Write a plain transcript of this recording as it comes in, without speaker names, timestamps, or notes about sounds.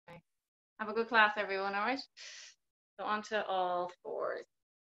Have a good class, everyone, all right? So on to all fours.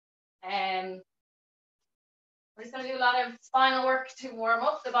 We're just going to do a lot of spinal work to warm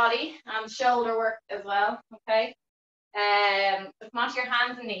up the body and shoulder work as well, okay? So come onto your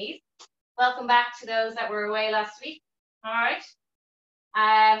hands and knees. Welcome back to those that were away last week, all right?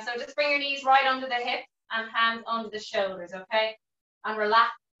 So just bring your knees right under the hips and hands under the shoulders, okay? And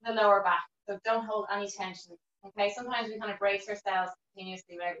relax the lower back, so don't hold any tension, okay? Sometimes we kind of brace ourselves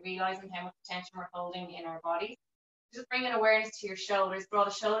continuously without realizing how much tension we're holding in our body. Just bring an awareness to your shoulders, draw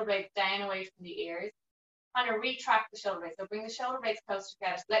the shoulder blades down away from the ears, kind of retract the shoulder blades. So bring the shoulder blades close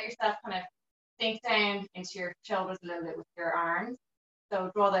together. So let yourself kind of sink down into your shoulders a little bit with your arms. So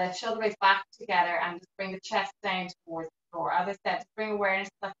draw the shoulder blades back together and just bring the chest down towards the floor. As I said, just bring awareness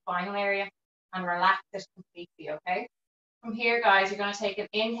to that spinal area and relax it completely, okay? From here, guys, you're going to take an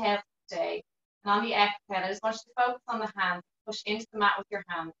inhale today. And on the exhale, I just want you to focus on the hands. Push into the mat with your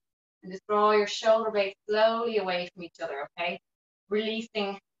hands. And just draw your shoulder blades slowly away from each other, okay?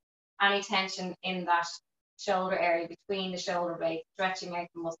 Releasing any tension in that shoulder area between the shoulder blades, stretching out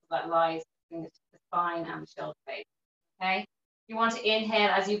the muscle that lies between the spine and the shoulder blades, okay? You want to inhale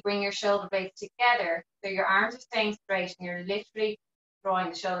as you bring your shoulder blades together, so your arms are staying straight and you're literally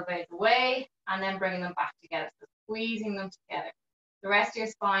drawing the shoulder blades away and then bringing them back together, so squeezing them together. The rest of your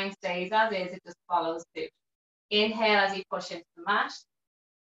spine stays as is, it just follows suit. Inhale as you push into the mat.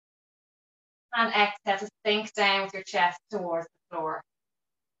 And exhale to sink down with your chest towards the floor.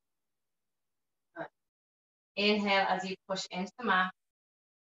 Good. Inhale as you push into the mat.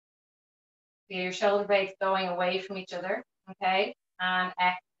 Feel your shoulder blades going away from each other, okay? And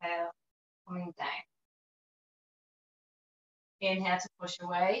exhale, coming down. Inhale to push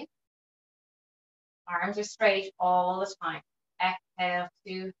away. Arms are straight all the time. Exhale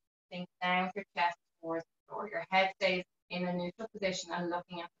to sink down with your chest towards the floor. Your head stays in a neutral position and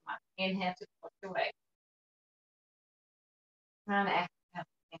looking at the mat. Inhale to push away. And exhale.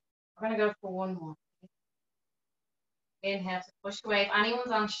 We're going to go for one more. Inhale to push away. If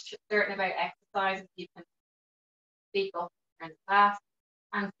anyone's uncertain about exercise, you can speak up during the class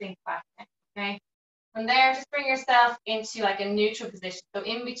and sink back in, okay? From there, just bring yourself into like a neutral position. So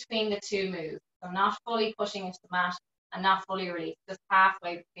in between the two moves. So not fully pushing into the mat and not fully released, just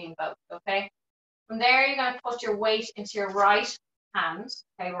halfway between both, okay? From there, you're going to put your weight into your right hand,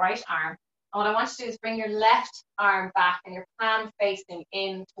 okay, right arm. And what I want you to do is bring your left arm back and your palm facing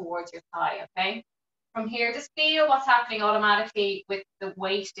in towards your thigh, okay? From here, just feel what's happening automatically with the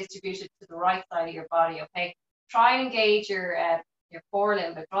weight distributed to the right side of your body, okay? Try and engage your core a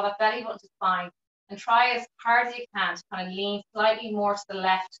little bit. Draw that belly button to spine and try as hard as you can to kind of lean slightly more to the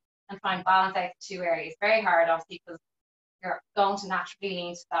left and try and balance out the two areas. Very hard, obviously, because you're going to naturally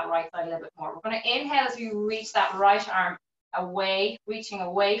lean to that right side a little bit more. We're going to inhale as we reach that right arm away, reaching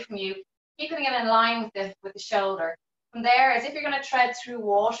away from you, keeping it in line with the shoulder. From there, as if you're going to tread through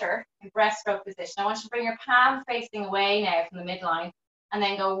water in breaststroke position, I want you to bring your palm facing away now from the midline and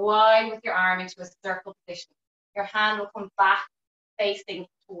then go wide with your arm into a circle position. Your hand will come back facing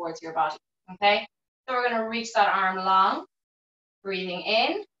towards your body, okay? So we're going to reach that arm long, breathing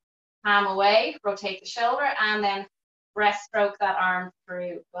in, palm away, rotate the shoulder, and then breaststroke that arm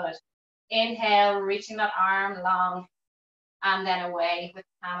through. Good. Inhale, reaching that arm long, and then away with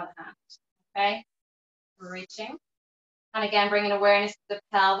the palm of the hand, okay? Reaching. And again, bringing awareness to the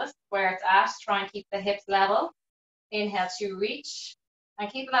pelvis, where it's at. Try and keep the hips level. Inhale to reach. And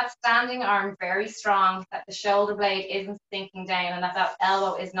keeping that standing arm very strong, that the shoulder blade isn't sinking down and that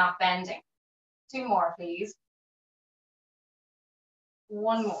elbow is not bending. Two more, please.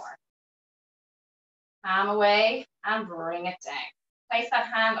 One more. Palm away and bring it down. Place that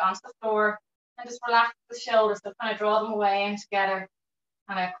hand onto the floor and just relax the shoulders. So kind of draw them away and together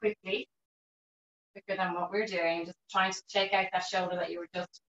kind of quickly. Quicker than what we're doing, just trying to shake out that shoulder that you were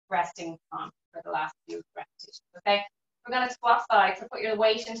just resting on for the last few repetitions, okay? We're going to swap sides, so put your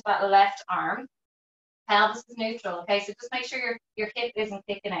weight into that left arm. Pelvis is neutral, okay? So just make sure your hip isn't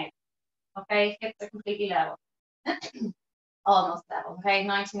kicking out, okay? Hips are completely level. Almost level, okay?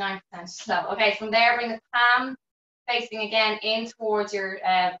 99% level. Okay, from there, bring the palm facing again in towards your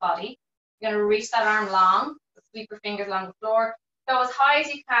body. You're going to reach that arm long, sweep your fingers along the floor. Go as high as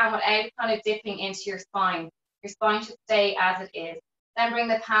you can without kind of dipping into your spine. Your spine should stay as it is. Then bring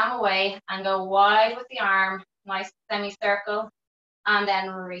the palm away and go wide with the arm, nice semicircle, and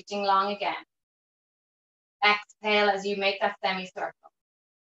then reaching long again. Exhale as you make that semicircle.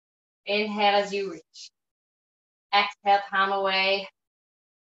 Inhale as you reach. Exhale, palm away.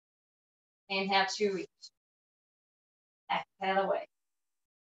 Inhale to reach. Exhale away.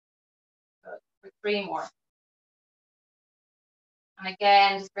 Good. For three more. And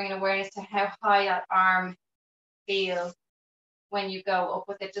again, just bringing awareness to how high that arm feels when you go up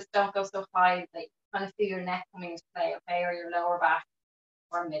with it. Just don't go so high that you kind of feel your neck coming into play, okay, or your lower back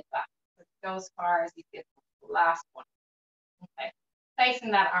or mid back. So go as far as you feel. Last one. Okay,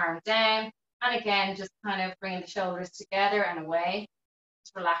 facing that arm down, and again, just kind of bringing the shoulders together and away,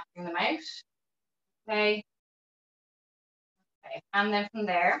 just relaxing them out. Okay. Okay, and then from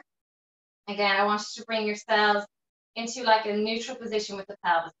there, again, I want you to bring yourselves into like a neutral position with the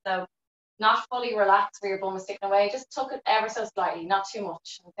pelvis. So not fully relaxed where your bum is sticking away, just tuck it ever so slightly, not too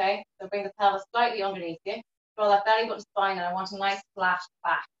much, okay? So bring the pelvis slightly underneath you, draw that belly button spine, and I want a nice flat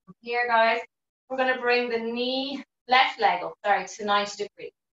back. From here, guys, we're gonna bring the left leg up, to 90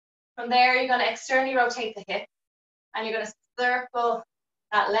 degrees. From there, you're gonna externally rotate the hip, and you're gonna circle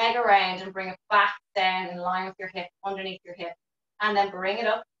that leg around and bring it back down in line with your hip, underneath your hip, and then bring it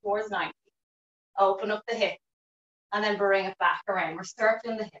up towards 90. Open up the hip, and then bring it back around. We're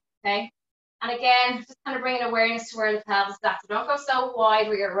circling the hip, okay? And again, just kind of bringing awareness to where the pelvis is at. So don't go so wide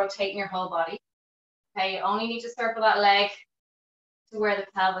where you're rotating your whole body. Okay, you only need to circle that leg to where the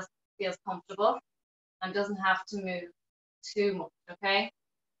pelvis feels comfortable and doesn't have to move too much, okay?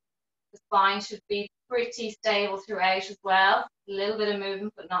 The spine should be pretty stable throughout as well. A little bit of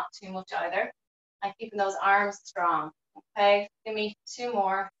movement, but not too much either. And keeping those arms strong, okay? Give me 2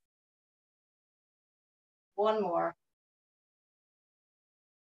 more. 1 more.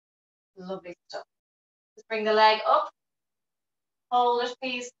 Lovely stuff. Just bring the leg up, hold it,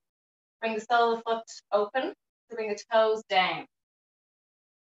 please. Bring the sole of the foot open, to bring the toes down.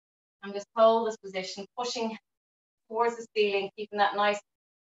 And just hold this position, pushing towards the ceiling, keeping that nice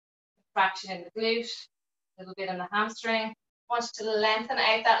contraction in the glute, a little bit in the hamstring. I want you to lengthen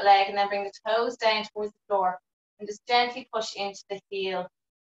out that leg and then bring the toes down towards the floor and just gently push into the heel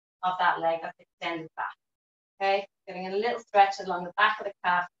of that leg that's extended back. Okay, getting a little stretch along the back of the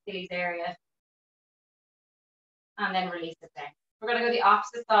calf, Achilles area, and then release it down. We're going to go the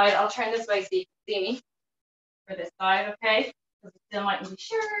opposite side. I'll turn this way so you can see me for this side, okay? Because you still mightn't be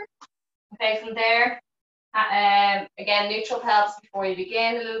sure. Okay, from there, again, neutral pelvis before you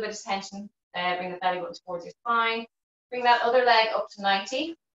begin. A little bit of tension. Bring the belly button towards your spine. Bring that other leg up to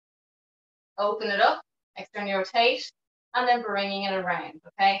 90. Open it up, externally rotate, and then bringing it around,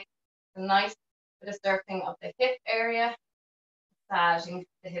 okay? A nice bit of circling of the hip area, massaging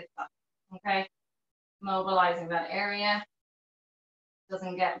the hip up, okay? Mobilizing that area.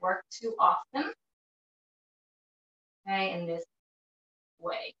 Doesn't get worked too often, okay, in this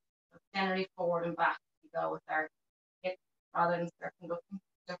way. So generally forward and back we go with our hip rather than circling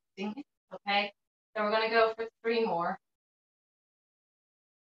it, okay? So we're going to go for 3 more.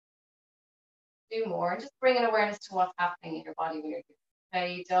 2 more, and just bringing awareness to what's happening in your body when you're doing it,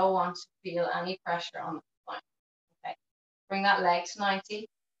 okay? You don't want to feel any pressure on the spine, okay? Bring that leg to 90,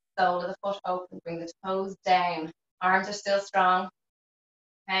 sole of the foot open, bring the toes down. Arms are still strong,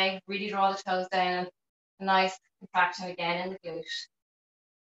 okay? Really draw the toes down, a nice contraction again in the glute,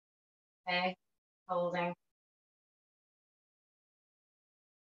 okay? Holding.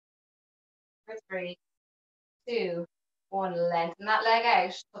 For 3, 2, 1, lengthen that leg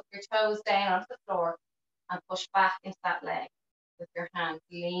out, put your toes down onto the floor and push back into that leg with your hands,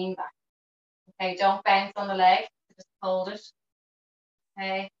 lean back. Okay, don't bounce on the leg, just hold it.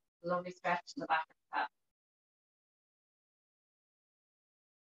 Okay, lovely stretch in the back of the calf.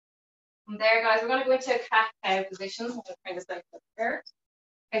 From there, guys, we're going to go into a cat-cow position. I'm going to bring this like this.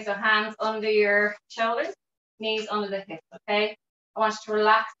 Okay, so hands under your shoulders, knees under the hips, okay? I want you to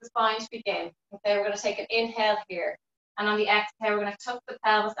relax the spine to begin. Okay, we're going to take an inhale here. And on the exhale, we're going to tuck the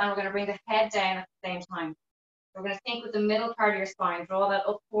pelvis and we're going to bring the head down at the same time. We're going to think with the middle part of your spine. Draw that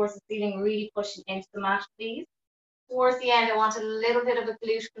up towards the ceiling, really pushing into the mat, please. Towards the end, I want a little bit of a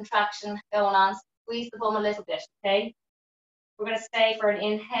glute contraction going on. Squeeze the bum a little bit, okay? We're going to stay for an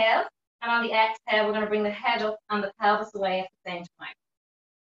inhale. And on the exhale, we're going to bring the head up and the pelvis away at the same time.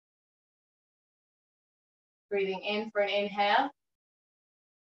 Breathing in for an inhale.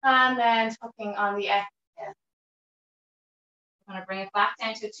 And then tucking on the exhale. We're going to bring it back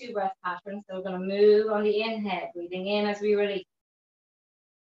down to a 2-breath pattern. So we're going to move on the inhale, breathing in as we release.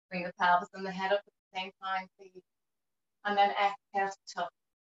 Bring the pelvis and the head up at the same time, please. And then exhale to tuck.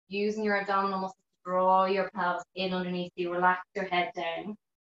 Using your abdominal muscles to draw your pelvis in underneath you. Relax your head down.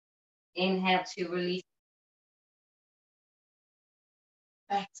 Inhale to release.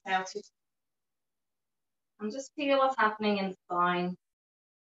 Exhale to tuck. And just feel what's happening in the spine.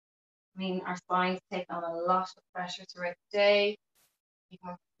 I mean, our spines take on a lot of pressure throughout the day. Even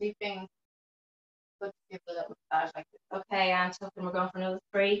when we're sleeping. Good to give a little massage like this. Okay, and tucking. We're going for another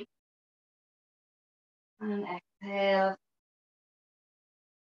 3. And exhale.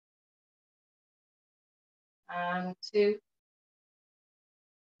 and 2.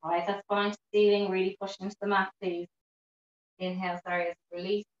 Right, that's fine. Ceiling, really pushing into the mat, please. Inhale, sorry, as you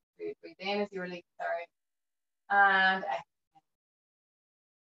release. Breathe in as you release, sorry. And exhale.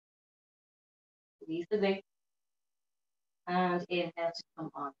 Release the glutes. And inhale to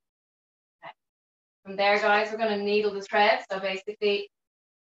come on. Okay. From there, guys, we're going to needle the thread. So basically,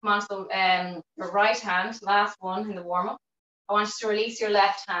 come on to your right hand, last one in the warm-up. I want you to release your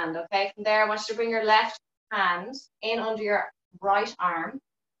left hand, okay? From there, I want you to bring your left hand in under your right arm.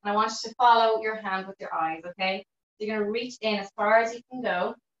 And I want you to follow your hand with your eyes, okay? So you're going to reach in as far as you can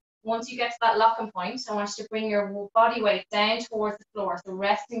go. Once you get to that locking point, I want you to bring your body weight down towards the floor. So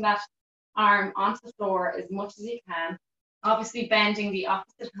resting that arm onto the floor as much as you can. Obviously bending the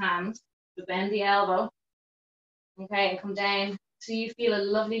opposite hand. So bend the elbow, okay, and come down. So you feel a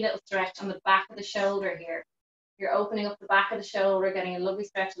lovely little stretch on the back of the shoulder here. You're opening up the back of the shoulder, getting a lovely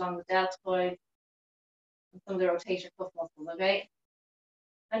stretch along the deltoid and some of the rotator cuff muscles, okay?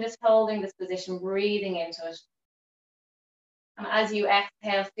 And just holding this position, breathing into it. And as you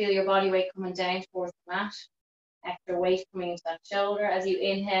exhale, feel your body weight coming down towards the mat. Extra weight coming into that shoulder. As you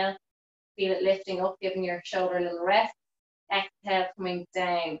inhale, feel it lifting up, giving your shoulder a little rest. Exhale, coming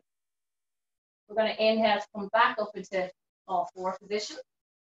down. We're going to inhale to come back up into all 4 position.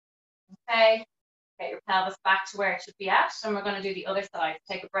 Okay. Get your pelvis back to where it should be at. And we're going to do the other side.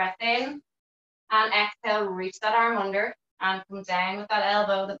 Take a breath in and exhale, reach that arm under and come down with that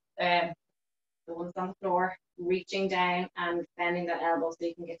elbow, the one that's on the floor, reaching down and bending that elbow so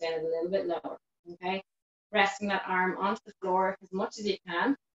you can get down a little bit lower. Okay. Resting that arm onto the floor as much as you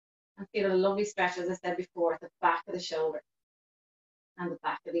can and feel a lovely stretch, as I said before, at the back of the shoulder and the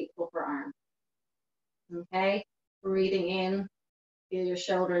back of the upper arm. Okay. Breathing in, feel your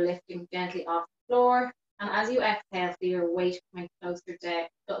shoulder lifting gently off the floor. And as you exhale, feel your weight coming closer down,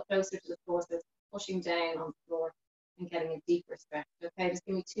 closer to the floor, so it's pushing down on the floor and getting a deeper stretch. Okay, just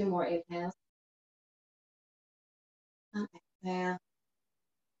give me 2 more inhales. And exhale.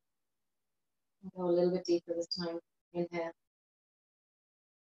 And go a little bit deeper this time. Inhale.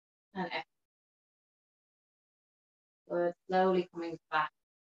 And exhale. Good. Slowly coming back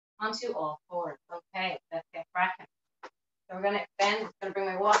onto all 4s. Okay, let's get cracking. So we're going to extend. I'm going to bring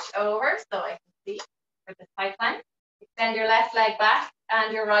my watch over so I can see for this high plank. Extend your left leg back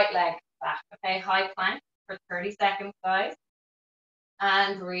and your right leg back. Okay, high plank for 30 seconds, guys.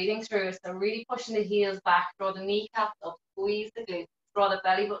 And breathing through. So really pushing the heels back, draw the kneecaps up, squeeze the glutes, draw the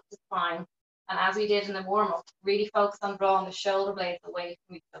belly button to spine. And as we did in the warm-up, really focus on drawing the shoulder blades away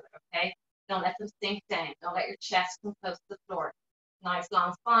from each other, okay? Don't let them sink down. Don't let your chest come close to the floor. Nice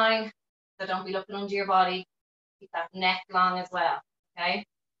long spine, so don't be looking under your body. Keep that neck long as well, okay?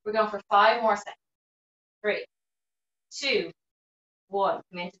 We're going for 5 more seconds. 3, 2, 1.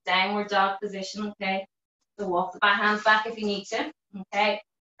 Come into downward dog position, okay? So walk the hands back if you need to, okay?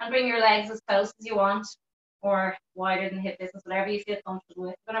 And bring your legs as close as you want or wider than hip distance, whatever you feel comfortable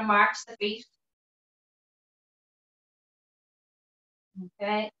with. We're going to march the feet.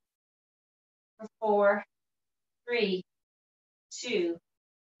 Okay. For 4, 3, 2,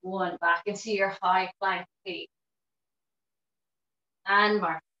 1. Back into your high plank feet. And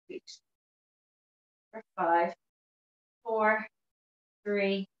march the feet. For 5, 4,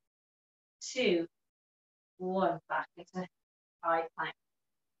 3, 2, 1. Back into high plank.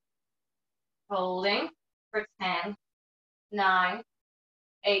 Holding for 10, 9,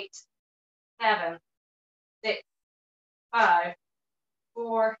 8, 7, 6, 5,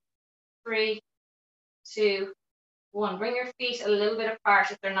 4, 3, 2, 1. Bring your feet a little bit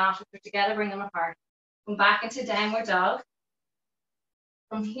apart if they're not. If they're together, bring them apart. Come back into downward dog.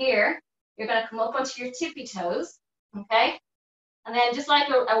 From here, you're going to come up onto your tippy toes, okay? And then just like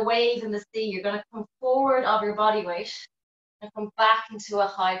a wave in the sea, you're going to come forward of your body weight and come back into a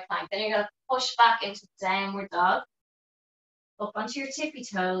high plank. Then you're going to push back into downward dog. Up onto your tippy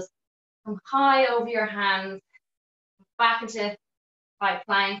toes. Come high over your hands. Back into high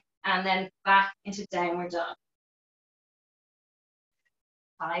plank. And then back into downward dog.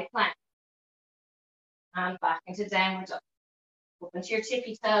 High plank. And back into downward dog. Up into your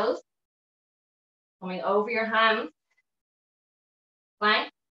tippy toes. Coming over your hands. Plank.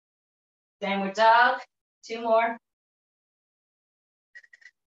 Downward dog. 2 more.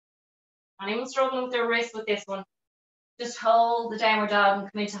 Anyone struggling with their wrist with this one, just hold the downward dog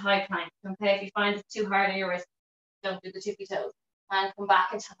and come into high plank. Okay, if you find it too hard on your wrist, don't do the tippy toes. And come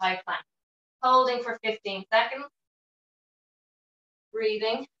back into high plank. Holding for 15 seconds.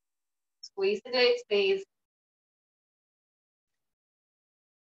 Breathing. Squeeze the glutes, please.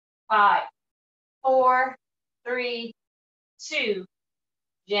 5, 4, 3, 2.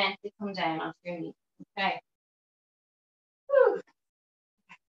 Gently come down onto your knees. Okay.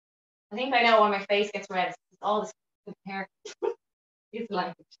 I think I know why my face gets red. It's all this hair. It's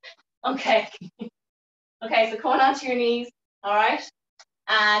like, okay. Okay, so coming onto your knees, all right?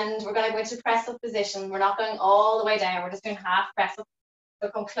 And we're going to go into press up position. We're not going all the way down. We're just doing half press up. So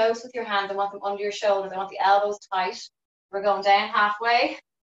come close with your hands. I want them under your shoulders. I want the elbows tight. We're going down halfway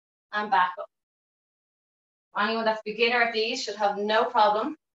and back up. Anyone that's beginner at these should have no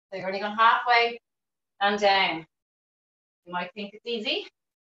problem. So you're only going halfway and down. You might think it's easy.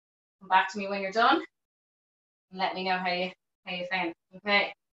 Come back to me when you're done and let me know how you found it.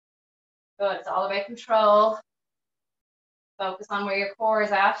 Okay. Good. It's all about control. Focus on where your core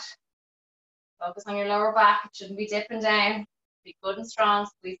is at. Focus on your lower back. It shouldn't be dipping down. Be good and strong.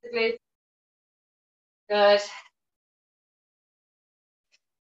 Squeeze the glutes. Good.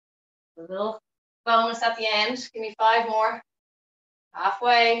 A little bonus at the end. Give me 5 more.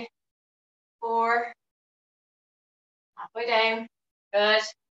 Halfway. 4. Halfway down. Good.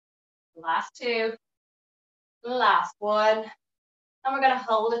 Last 2. Last 1. And we're going to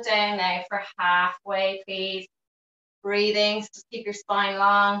hold it down now for halfway, please. Breathing. Just keep your spine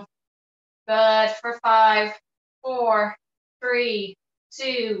long. Good. For 5, 4, 3,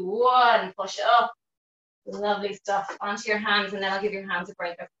 2, 1. Push it up. Lovely stuff. Onto your hands, and then I'll give your hands a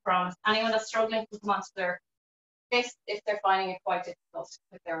break, I promise. Anyone that's struggling can come onto their fists if they're finding it quite difficult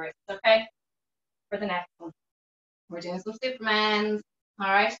with their wrists, okay? For the next one, we're doing some Supermans, all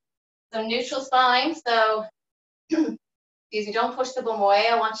right? So neutral spine, so excuse me, don't push the bum away.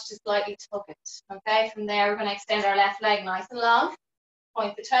 I want you to slightly tuck it, okay? From there, we're going to extend our left leg nice and long,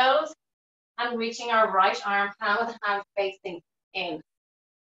 point the toes, and reaching our right arm, palm of the hand facing in.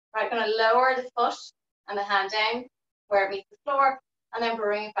 Right, going to lower the foot and the hand down where it meets the floor, and then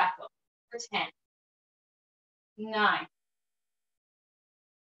bring it back up for 10, 9,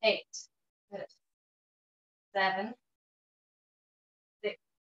 8, good, 7, 6,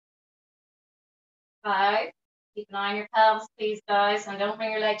 5. Keep an eye on your pelvis, please, guys, and don't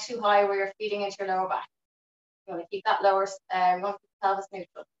bring your leg too high where you're feeding into your lower back. You want to keep that lower, pelvis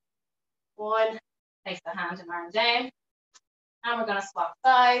neutral. 1, place the hand and arm down, and we're going to swap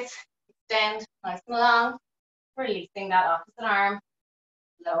sides. Extend nice and long, releasing that opposite arm,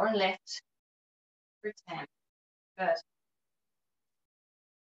 lower and lift for 10. Good.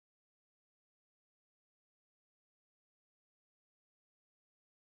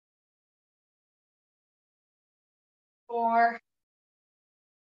 4,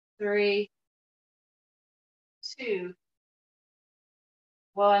 3, 2,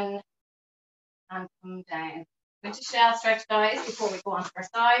 1, and come down. Into shell stretch, guys, before we go on to our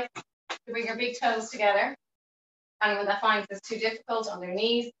side. To bring your big toes together. Anyone that finds this too difficult, on their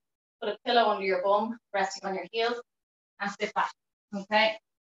knees, put a pillow under your bum, resting on your heels, and sit back, okay?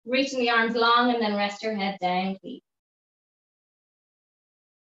 Reaching the arms long, and then rest your head down, please.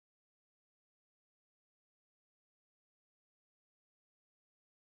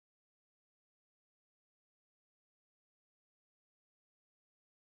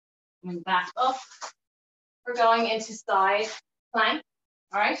 And back up. We're going into side plank,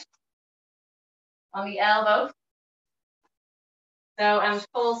 all right? On the elbow. So, and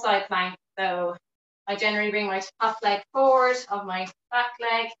full side plank. So, I generally bring my top leg forward of my back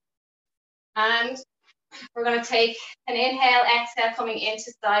leg. And we're going to take an inhale, exhale, coming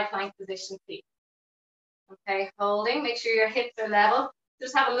into side plank position, please. Okay, holding. Make sure your hips are level.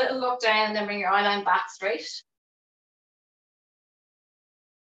 Just have a little look down and then bring your eye line back straight.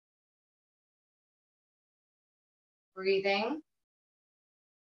 Breathing.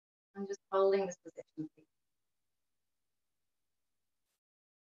 And just holding this position, please.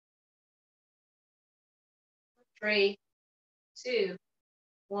 3, 2,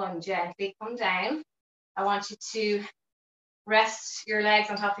 1. Gently come down. I want you to rest your legs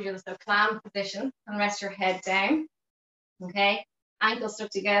on top of each other, so clam position, and rest your head down. Okay, ankles stuck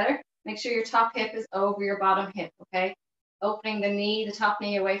together. Make sure your top hip is over your bottom hip. Okay, opening the knee, the top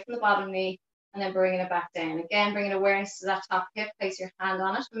knee away from the bottom knee, and then bringing it back down. Again, bringing awareness to that top hip. Place your hand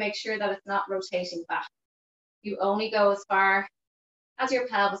on it and make sure that it's not rotating back. You only go as far as your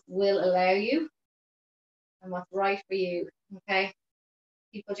pelvis will allow you and what's right for you. Okay,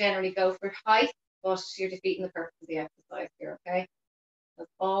 people generally go for height, but you're defeating the purpose of the exercise here. Okay,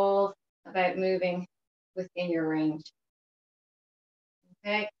 it's all about moving within your range.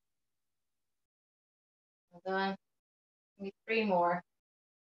 Okay, well done. Need 3 more.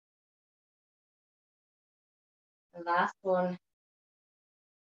 The last one.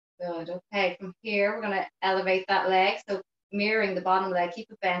 Good. Okay, from here we're going to elevate that leg. So mirroring the bottom leg, keep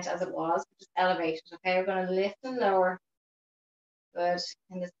it bent as it was, but just elevate it. Okay, we're going to lift and lower. Good.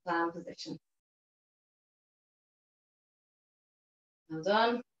 In this clam position. Well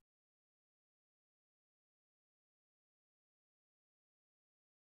done.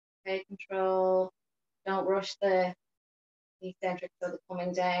 Okay, control. Don't rush the eccentric, so the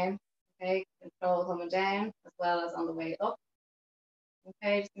coming down. Okay, control coming down as well as on the way up.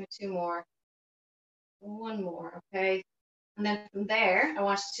 Okay, just give me two more. One more, okay. And then from there, I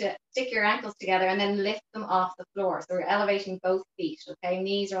want you to stick your ankles together and then lift them off the floor. So we're elevating both feet, okay?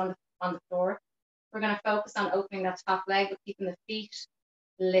 Knees are on the floor. We're going to focus on opening that top leg, but keeping the feet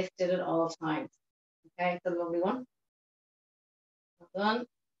lifted at all times. Okay, it's a lovely one. Well done.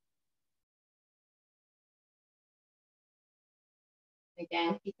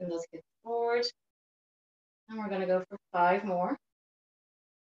 Again, keeping those hips forward. And we're going to go for 5 more.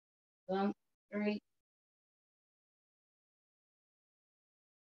 Well done. 3.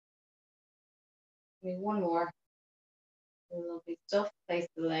 Give me 1 more. Lovely stuff. Place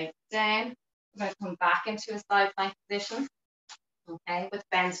the legs down. We're going to come back into a side plank position. Okay, with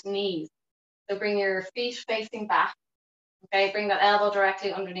bent knees. So bring your feet facing back. Okay, bring that elbow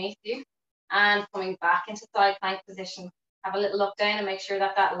directly underneath you. And coming back into side plank position. Have a little look down and make sure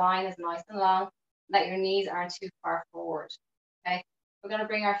that that line is nice and long, that your knees aren't too far forward. Okay, we're going to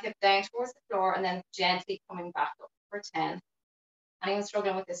bring our hip down towards the floor and then gently coming back up for 10. Anyone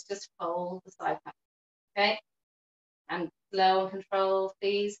struggling with this, just hold the side plank. Okay, and slow and control,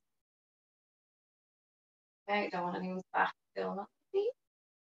 please. Okay, don't want anyone's back still not feet.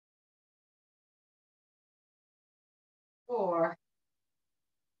 4,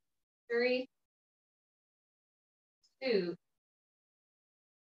 3, 2,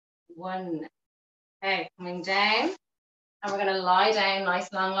 1. Okay, coming down. And we're going to lie down,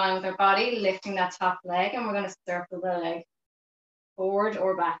 nice long line with our body, lifting that top leg, and we're going to circle the leg forward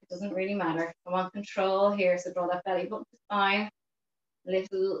or back. It doesn't really matter. I want control here, so draw that belly button to spine.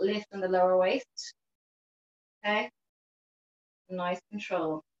 Lift in the lower waist. Okay. Nice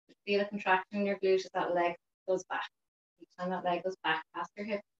control. Feel a contraction in your glute as that leg goes back. Each time that leg goes back past your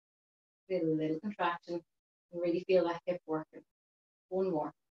hip, feel a little contraction and really feel that hip working. 1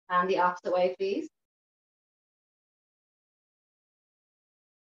 more. And the opposite way, please.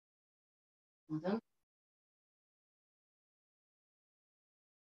 Well done.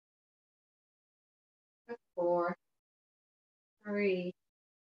 4, 3,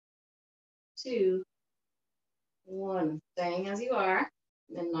 2, 1. Staying as you are.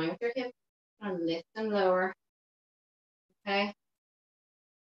 And then line with your hip and lift and lower. Okay.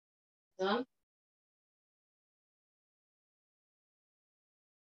 Done.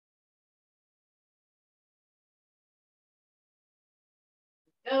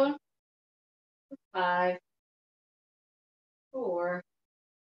 Go. 5, 4,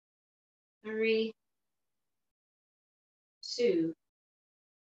 3, 2,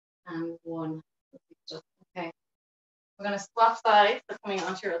 and 1. Okay. We're going to swap sides. So coming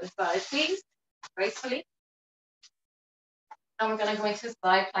onto your other side, please, gracefully. And we're going to go into a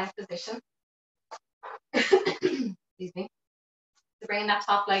side plank position. Excuse me. So bringing that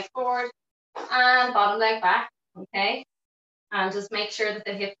top leg forward and bottom leg back. Okay. And just make sure that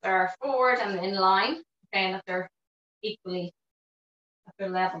the hips are forward and in line. Okay, and that they're equally at their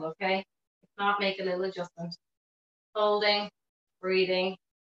level. Okay. If not, make a little adjustment. Holding, breathing.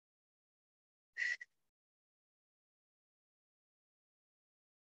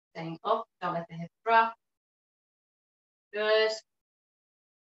 Staying up, don't let the hips drop. Good.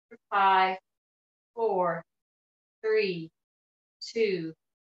 5, 4, 3, 2,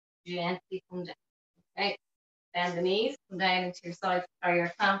 gently come down. Okay, bend the knees, come down into your side or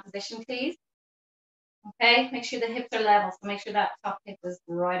your clamp position, please. Okay, make sure the hips are level, so make sure that top hip is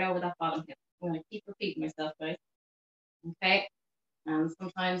right over that bottom hip. I'm going to keep repeating myself, guys. Okay, and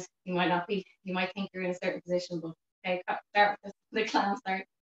sometimes you might think you're in a certain position, but okay, start with the clamp start.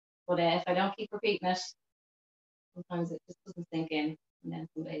 But if I don't keep repeating it, sometimes it just doesn't sink in, and then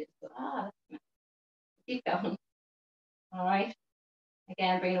someday it's go, that's nice. Keep going. All right.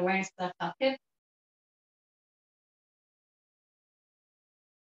 Again, bring awareness to that top hip.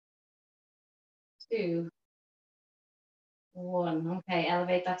 2, 1. Okay,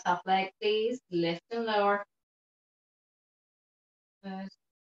 elevate that top leg, please. Lift and lower. Good.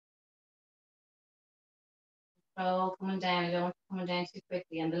 Control coming down. You don't want it coming down too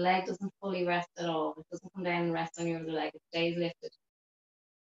quickly. And the leg doesn't fully rest at all. It doesn't come down and rest on your other leg. It stays lifted.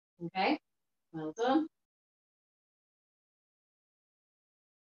 Okay, well done.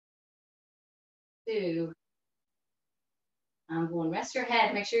 2, and 1. Rest your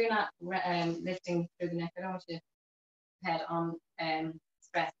head. Make sure you're not lifting through the neck. I don't want your head on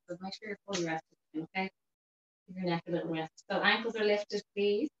stress. So make sure you're fully rested. Okay, give your neck a little rest. So ankles are lifted,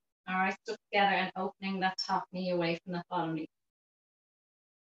 please. All right, stuck together and opening that top knee away from that bottom knee.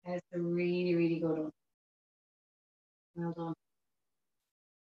 That's a really, really good one. Well done.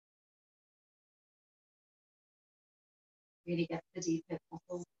 Really get the deep hip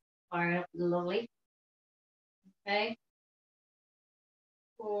muscles firing up. Lovely. Okay.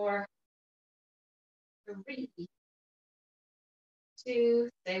 4, 3, 2,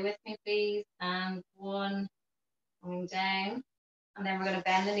 stay with me please, and 1, coming down. And then we're going to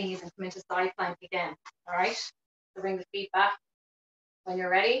bend the knees and come into side plank again. All right. So bring the feet back. When you're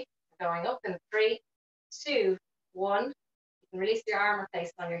ready, we're going up in 3, 2, 1. You can release your arm or place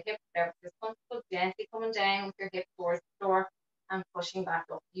it on your hip, whatever feels comfortable. Gently coming down with your hip towards the floor and pushing back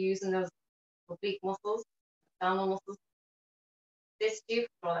up, using those oblique muscles, abdominal muscles. This you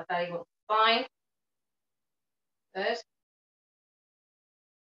control that belly will spine. Good.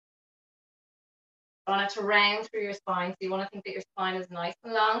 You want it to round through your spine, so you want to think that your spine is nice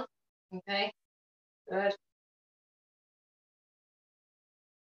and long. Okay. Good.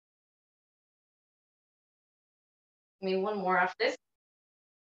 Give me one more after this.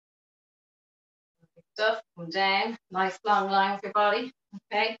 Good stuff. Come down. Nice long line with your body.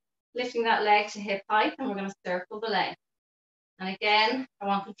 Okay. Lifting that leg to hip height, and we're going to circle the leg. And again, I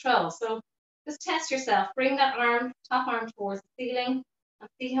want control. So just test yourself. Bring that arm, top arm towards the ceiling, and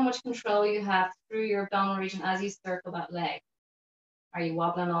see how much control you have through your abdominal region as you circle that leg. Are you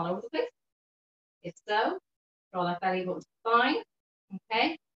wobbling all over the place? If so, draw that belly button to spine.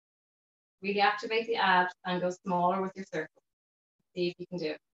 Okay. Really activate the abs and go smaller with your circle. See if you can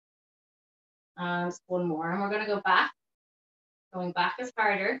do it. And one more. And we're going to go back. Going back is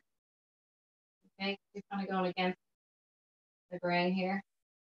harder. Okay. You're kind of going against the grain here.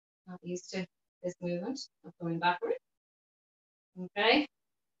 Not used to this movement of going backward. Okay.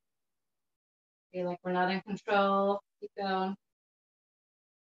 Feel like we're not in control. Keep going.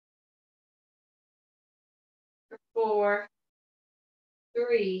 For 4,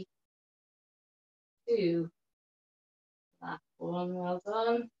 3, 2. Last one. Well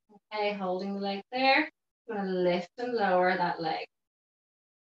done. Okay, holding the leg there. I'm going to lift and lower that leg.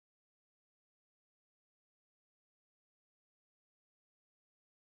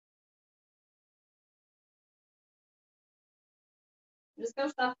 Just go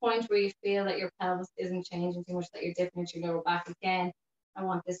to that point where you feel that your pelvis isn't changing too much, that you're dipping into your lower back again. I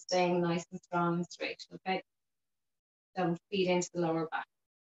want this staying nice and strong and straight, okay? Don't feed into the lower back.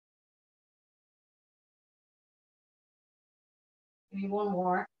 Give me one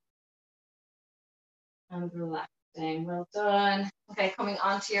more. And relax down. Well done. Okay, coming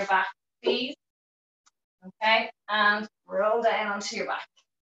onto your back, please. Okay, and roll down onto your back.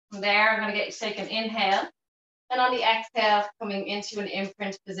 From there, I'm going to get you to take an inhale. And on the exhale, coming into an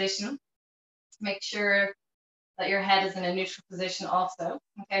imprint position. Make sure that your head is in a neutral position also.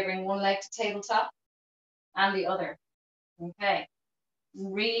 Okay, bring one leg to tabletop and the other. Okay,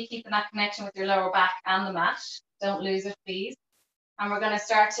 really keeping that connection with your lower back and the mat. Don't lose it, please. And we're going to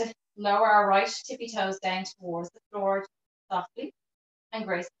start to lower our right tippy toes down towards the floor softly and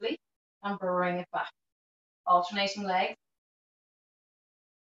gracefully and bring it back. Alternating legs.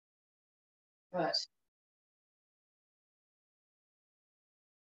 Good.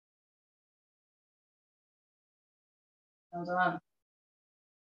 Well done.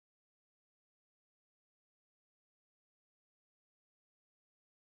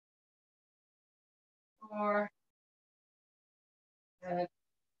 Four. Good.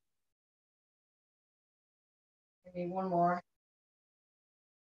 Maybe one more.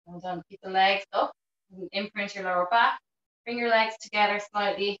 Well done. Keep the legs up. Imprint your lower back. Bring your legs together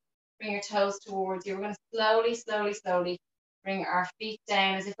slightly. Bring your toes towards you. We're going to slowly, slowly, slowly bring our feet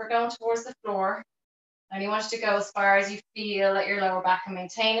down as if we're going towards the floor. And you want you to go as far as you feel that your lower back can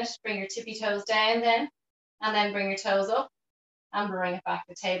maintain it. Bring your tippy toes down then. And then bring your toes up and bring it back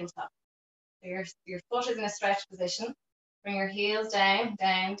to tabletop. So your foot is in a stretch position. Bring your heels down,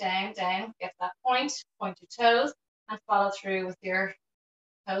 down, down, down. Get to that point. Point your toes and follow through with your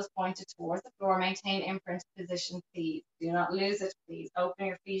toes pointed towards the floor. Maintain imprint position, please. Do not lose it, please. Open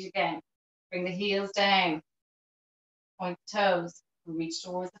your feet again. Bring the heels down. Point the toes. Reach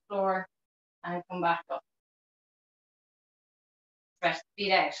towards the floor and come back up. Stretch the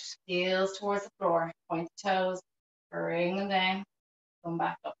feet out. Heels towards the floor. Point the toes. Bring them down. Come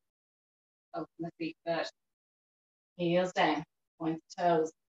back up. Open the feet. Good. Heels down. Point the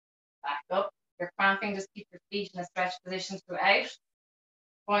toes. Back up. If you're cramping, just keep your feet in a stretch position throughout.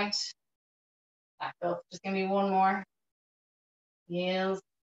 Point. Back up. Just give me one more. Heels.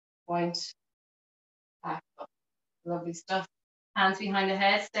 Point. Back up. Lovely stuff. Hands behind the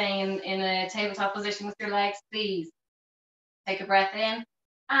head, staying in a tabletop position with your legs, please. Take a breath in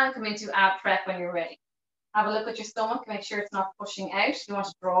and come into ab prep when you're ready. Have a look at your stomach, make sure it's not pushing out. You want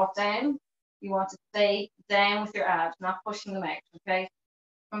to draw it down. You want to stay down with your abs, not pushing them out, okay?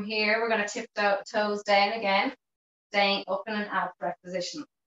 From here, we're going to tip the toes down again. Staying up in an out breath position,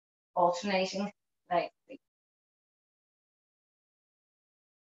 alternating legs.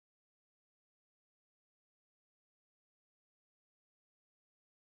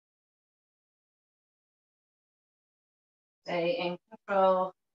 Stay in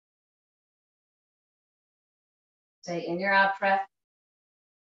control. Stay in your out breath.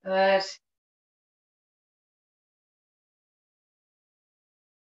 Good.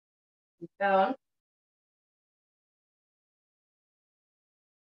 Keep going.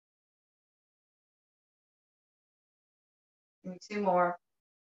 Give me 2 more.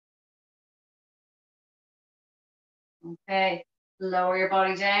 Okay. Lower your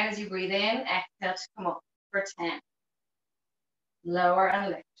body down as you breathe in. Exhale to come up for 10. Lower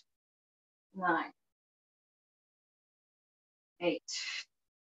and lift. 9. 8.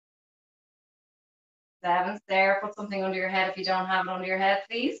 7. There. Put something under your head if you don't have it under your head,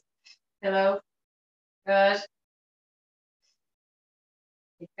 please. Pillow. Good.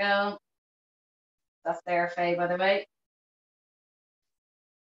 Keep going. That's there, Faye, by the way.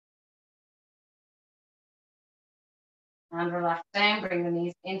 And relax down. Bring the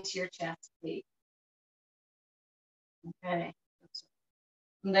knees into your chest, please. Okay.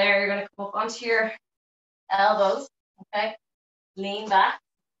 From there, you're going to come up onto your elbows. Okay. Lean back.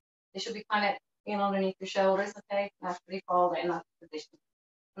 They should be kind of in underneath your shoulders. Okay. Naturally fall in that position.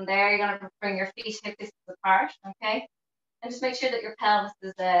 From there, you're going to bring your feet hip distance apart. Okay. And just make sure that your pelvis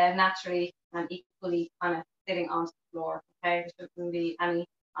is naturally and equally kind of sitting onto the floor. Okay. There shouldn't be any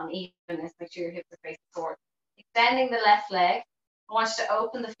unevenness. Make sure your hips are facing forward. Extending the left leg. I want you to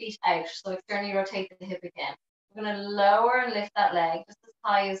open the feet out. So externally rotate the hip again. We're going to lower and lift that leg just as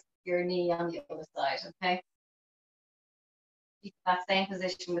high as your knee on the other side. Okay. Keep that same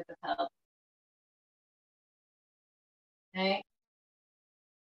position with the pelvis. Okay.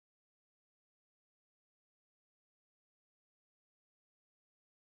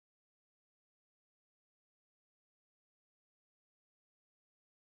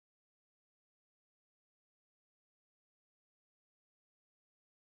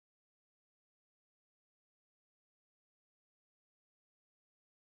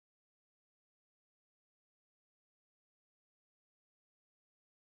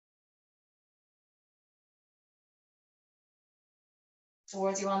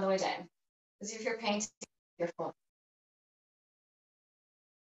 Towards you on the way down. As if you're painting your foot.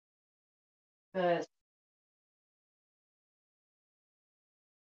 Good.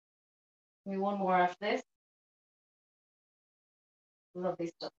 Give me 1 more after this. Lovely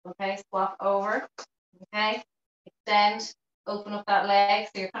stuff. Okay, swap over. Okay, extend, open up that leg.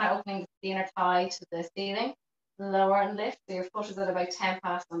 So you're kind of opening the inner thigh to the ceiling. Lower and lift. So your foot is at about 10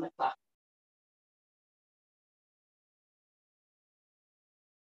 past on the clock.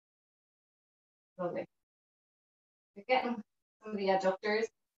 Lovely. You're getting some of the adductors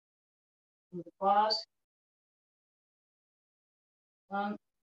in the quad.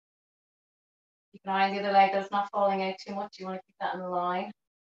 Keep an eye on the other leg that's not falling out too much. You want to keep that in line.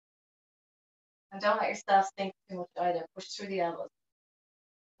 And don't let yourself sink too much either. Push through the elbows.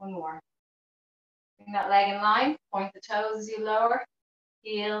 1 more. Bring that leg in line. Point the toes as you lower.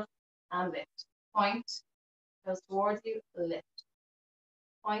 Heel and lift. Point. Goes towards you. Lift.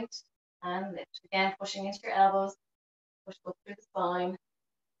 Point and lift. Again, pushing into your elbows. Push up through the spine.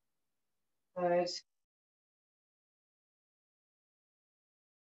 Good.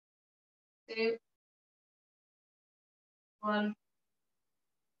 2. 1.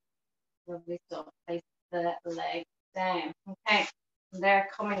 Lovely stuff. Place the leg down. Okay. From there,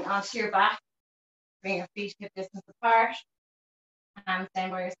 coming onto your back. Bring your feet hip distance apart. Hands down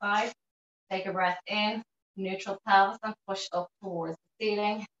by your side. Take a breath in. Neutral pelvis and push up towards the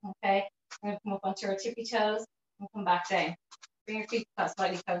ceiling. Okay. I'm going to come up onto your tippy toes and come back down. Bring your feet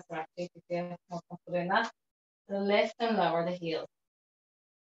slightly closer actually if you feel more comfortable doing that. So lift and lower the heels.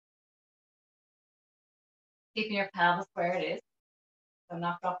 Keeping your pelvis where it is. So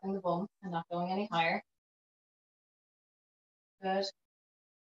not dropping the bum and not going any higher. Good.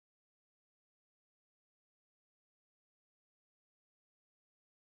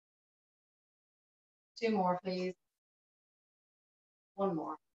 Two more, please. One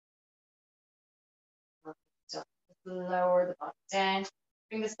more. So lower the body down.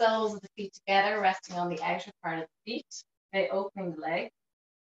 Bring the soles of the feet together, resting on the outer part of the feet. Okay, opening the leg.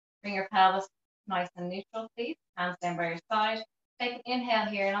 Bring your pelvis nice and neutral, please. Hands down by your side. Take an inhale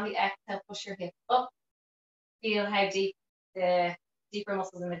here, and on the exhale, push your hips up. Feel how deep the deeper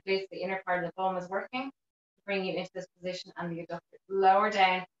muscles in the glutes, the inner part of the bum is working. Bring you into this position and the adductor. Lower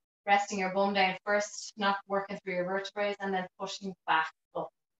down, resting your bum down first, not working through your vertebrae, and then pushing back up.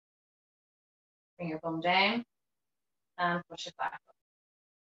 Bring your bum down. and push it back up.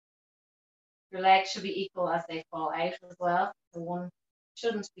 Your legs should be equal as they fall out as well. So one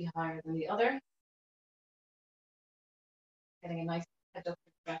shouldn't be higher than the other. Getting a nice adductor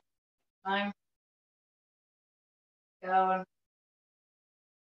stretch time. Going.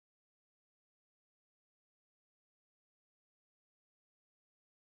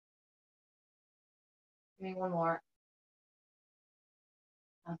 Give me one more.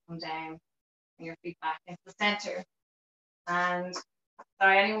 And come down. Bring your feet back into the center. And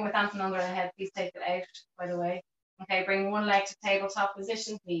sorry, anyone with anything under the head, please take it out, by the way. Okay, bring one leg to tabletop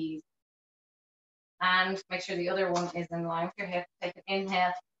position, please. And make sure the other one is in line with your hip. Take an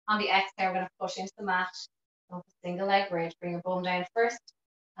inhale. On the exhale, we're going to push into the mat. Go for single leg bridge. Bring your bum down first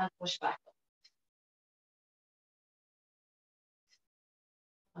and push back up.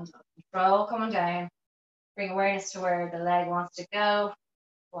 And control coming down. Bring awareness to where the leg wants to go.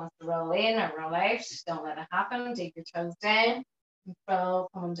 Wants to roll in or roll out. Don't let it happen. Dig your toes down. Control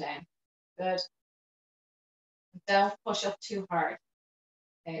coming down. Good. Don't push up too hard.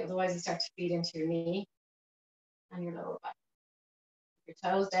 Okay, otherwise you start to feed into your knee and your lower back. Keep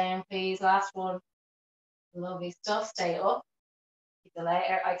your toes down, please. Last one. Lovely stuff. Stay up. Keep the leg,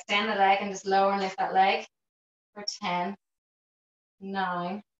 or extend the leg and just lower and lift that leg for 10,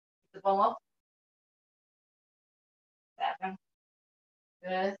 9. Keep the bum up. 7.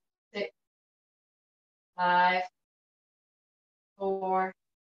 Good. 6, 5, 4,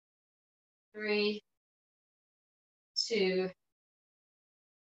 3, 2,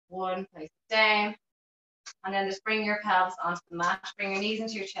 1. Place it down. And then just bring your pelvis onto the mat. Bring your knees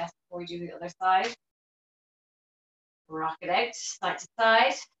into your chest before you do the other side. Rock it out, side to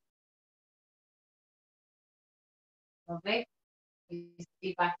side. Lovely.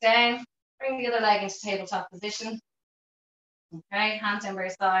 Feet back down. Bring the other leg into tabletop position. Okay, hands down by your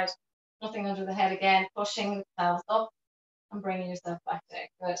side. Nothing under the head again. Pushing the pelvis up and bringing yourself back down.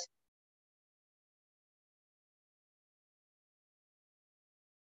 Good.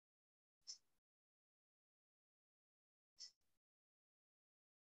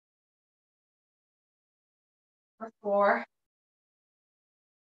 For 4,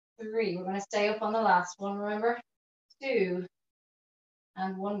 3. We're going to stay up on the last one, remember? 2,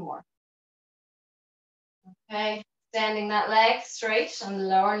 and 1 more. Okay, extending that leg straight and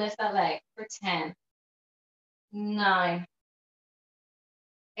lower and lift that leg for 10, 9,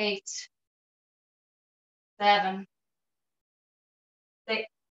 8, 7, 6,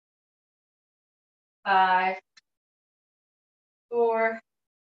 5, 4,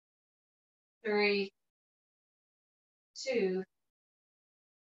 3, 2,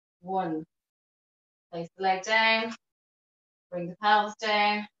 1. Place the leg down, bring the pelvis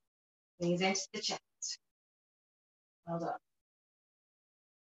down, knees into the chest. Well done.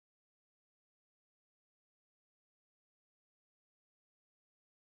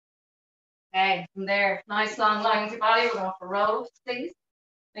 Okay, from there, nice long line with your body. We're going for roll, please.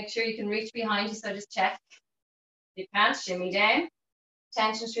 Make sure you can reach behind you, so just check. If you can't, shimmy down.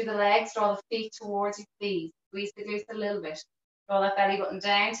 Tension through the legs, draw the feet towards your feet. Squeeze the glutes a little bit. Draw that belly button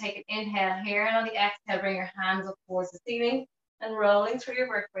down. Take an inhale here, and on the exhale, bring your hands up towards the ceiling and rolling through your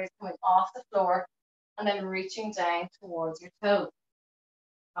vertebrae, coming off the floor, and then reaching down towards your toes.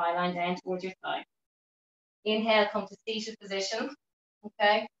 Thigh line down towards your thigh. Inhale, come to seated position.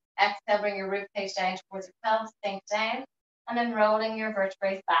 Okay. Exhale, bring your rib cage down towards your pelvis, sink down, and then rolling your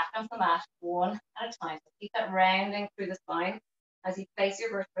vertebrae back onto the mat one at a time. So keep that rounding through the spine as you place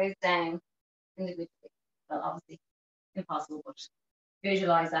your vertebrae down individually. Well, obviously impossible, but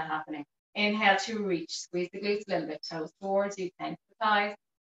visualize that happening. Inhale to reach, squeeze the glutes a little bit, toes towards you, tense the thighs.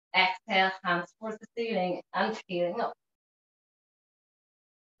 Exhale, hands towards the ceiling and feeling up.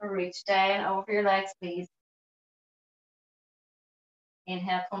 Reach down over your legs, please.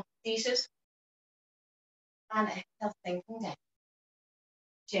 Inhale, come seated. And exhale, sinking down.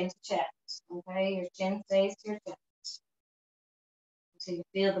 Chin to chest. Okay, your chin stays to your chest. So you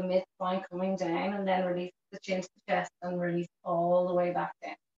feel the midspine coming down, and then release the chin to the chest and release all the way back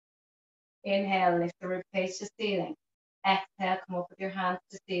down. Inhale, lift the rib cage to ceiling. Exhale, come up with your hands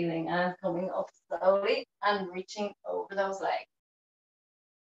to ceiling and coming up slowly and reaching over those legs.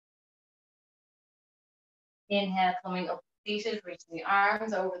 Inhale, coming up seated, reaching the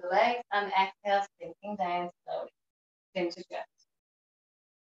arms over the legs, and exhale, sinking down slowly. Chin to chest.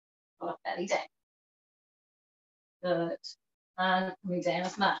 Pull up belly down. Good. And coming down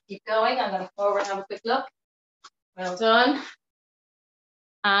with mat. Keep going. I'm going to forward, have a quick look. Well done.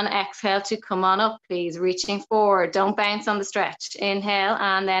 And exhale to come on up, please. Reaching forward. Don't bounce on the stretch. Inhale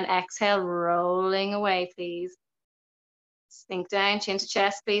and then exhale, rolling away, please. Sink down, chin to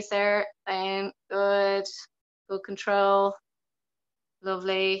chest, please, there. Down. Good. Good control.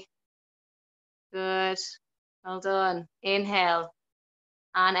 Lovely. Good. Well done. Inhale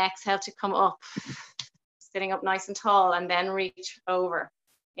and exhale to come up. Sitting up nice and tall, and then reach over.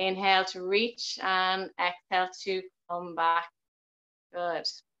 Inhale to reach and exhale to come back. Good.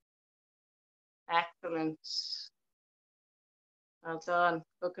 Excellent. Well done.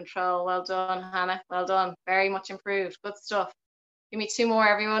 Good control. Well done, Hannah. Well done. Very much improved. Good stuff. Give me 2 more,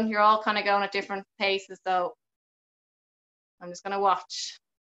 everyone. You're all kind of going at different paces, so I'm just going to watch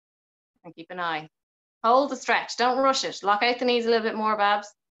and keep an eye. Hold the stretch. Don't rush it. Lock out the knees a little bit more,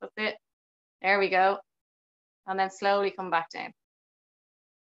 Babs. That's it. There we go. And then slowly come back down.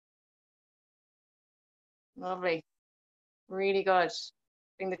 Lovely. Really good.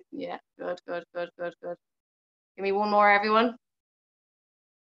 Yeah, good. Give me 1 more, everyone.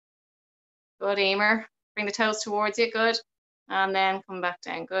 Good, Emer. Bring the toes towards you. Good. And then come back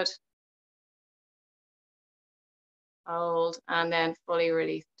down. Good. Hold, and then fully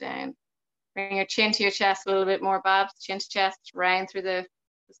release down. Bring your chin to your chest a little bit more, Babs. Chin to chest, round through the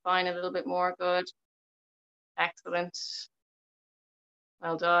spine a little bit more. Good. Excellent.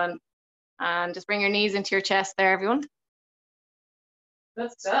 Well done. And just bring your knees into your chest there, everyone.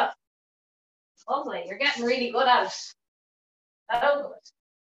 Good stuff. Lovely. You're getting really good at it. So good.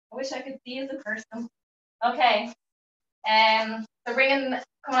 I wish I could see you as a person. Okay. So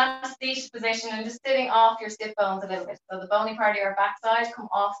come on to seated position and just sitting off your sit bones a little bit. So the bony part of your backside, come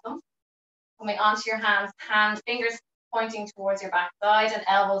off them. Coming onto your hands, fingers pointing towards your backside and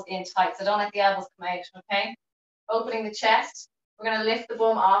elbows in tight. So don't let the elbows come out, okay? Opening the chest. We're going to lift the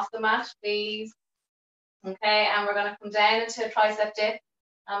bum off the mat, please. Okay, and we're going to come down into a tricep dip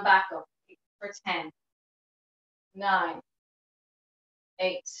and back up for 10, 9,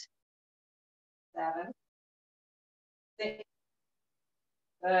 8, 7, 6,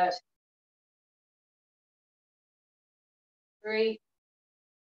 good, 3,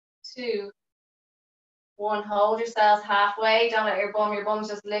 2, 1. Hold yourselves halfway. Don't let your bum's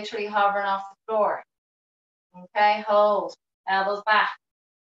just literally hovering off the floor. Okay, hold, elbows back.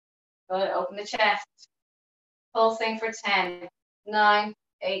 Good, open the chest. Pulsing for 10, 9,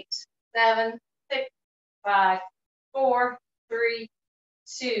 8, 7, 6, 5, 4, 3,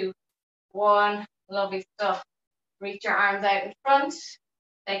 2, 1. Lovely stuff. Reach your arms out in front.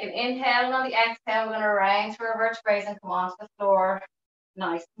 Take an inhale, and on the exhale, we're going to round through our vertebrae and come onto the floor.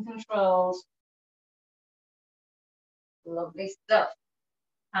 Nice and controlled. Lovely stuff.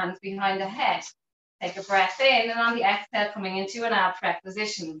 Hands behind the head. Take a breath in, and on the exhale, coming into an ab trek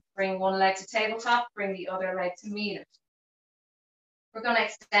position. Bring one leg to tabletop, bring the other leg to meet it. We're going to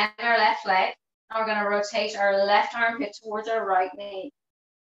extend our left leg, and we're going to rotate our left armpit towards our right knee.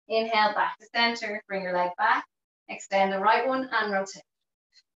 Inhale back to center, bring your leg back, extend the right one and rotate.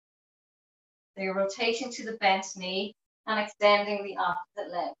 So you're rotating to the bent knee and extending the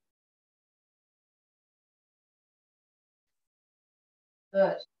opposite leg.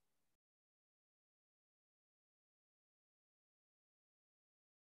 Good.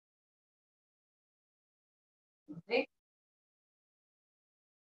 Okay.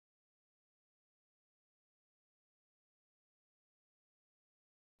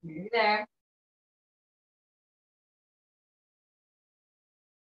 Nearly there.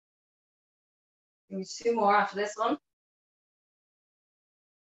 Give me 2 more after this one.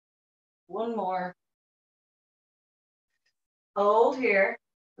 1 more. Hold here.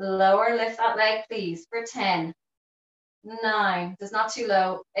 Lower and lift that leg, please, for 10, 9, that's not too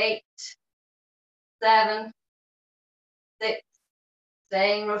low, 8, 7, 6,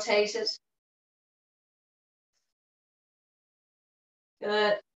 staying rotated.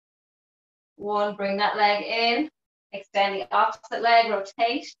 Good. 1, bring that leg in, extend the opposite leg,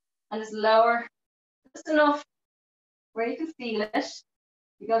 rotate, and just lower just enough where you can feel it. If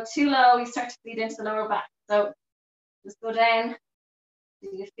you go too low, you start to bleed into the lower back. So just go down. Do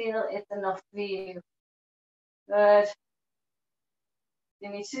you feel it's enough for you? Good.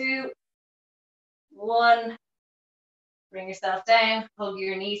 Give me 2, 1. Bring yourself down. Hug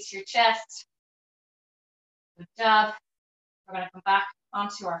your knees to your chest. Good job. We're going to come back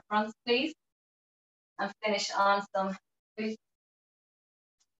onto our fronts, please, and finish on some,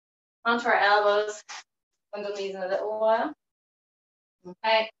 onto our elbows. Bend the knees in a little while.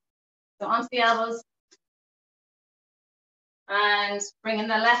 Okay. So onto the elbows. And bringing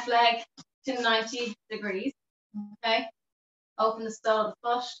the left leg to 90 degrees. Okay. Open the sole of the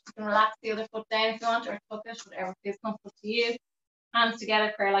foot. You can relax the other foot down if you want, or tuck it, whatever feels comfortable to you. Hands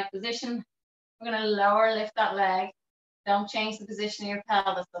together, prayer-like position. We're going to lower, lift that leg. Don't change the position of your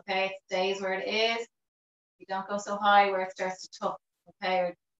pelvis, okay? It stays where it is. You don't go so high where it starts to tuck,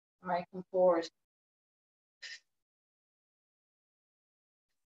 okay? All right, come forward.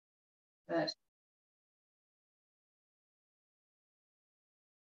 Good.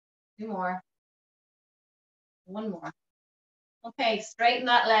 2 more. 1 more. Okay, straighten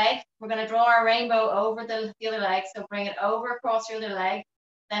that leg. We're going to draw our rainbow over the other leg. So bring it over across your other leg,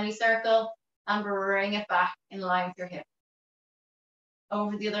 semicircle, and bring it back in line with your hip.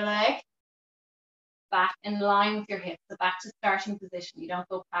 Over the other leg, back in line with your hip. So back to starting position. You don't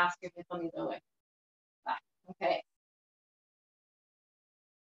go past your hip on the other way. Back. Okay.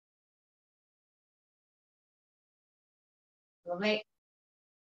 Lovely.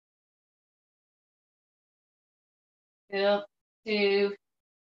 Good. 2.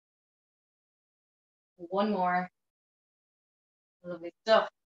 1 more. Lovely stuff.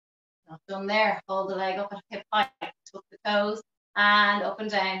 Not done there. Hold the leg up at hip height. Tuck the toes and up and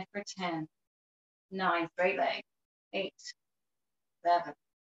down for 10. 9. Straight leg. 8. 7.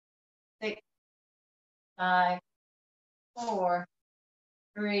 6. 5. 4.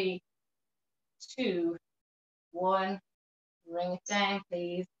 3. 2. 1. Bring it down,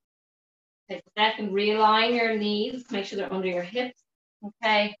 please. Take a second. Realign your knees. Make sure they're under your hips.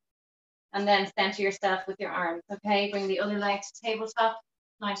 Okay. And then center yourself with your arms. Okay. Bring the other leg to tabletop.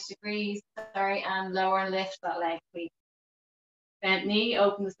 90 degrees. Sorry. And lower and lift that leg, please. Bent knee.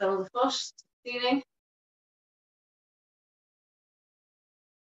 Open the sole of the foot to the ceiling.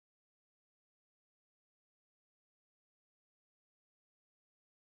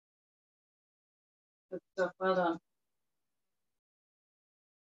 Good stuff. Well done.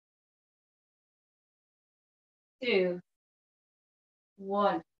 2.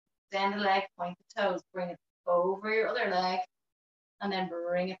 1. Extend the leg, point the toes, bring it over your other leg, and then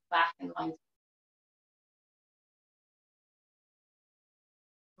bring it back in line.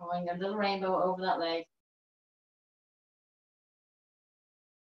 Drawing a little rainbow over that leg.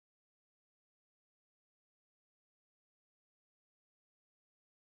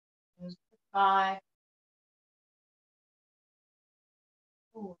 There's 5.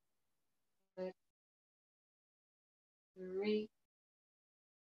 4. 3.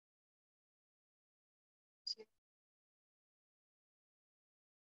 2.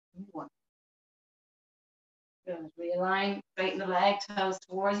 1. Good. Realign, straighten the leg, toes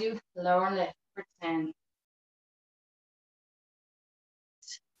towards you, lower and lift for 10.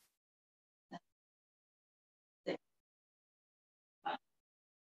 6. 5.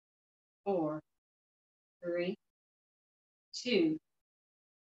 4. 3. 2.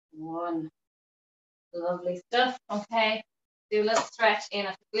 1. Lovely stuff. Okay. Do a little stretch in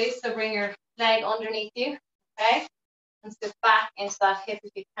at the glutes. So bring your leg underneath you. Okay. And sit back into that hip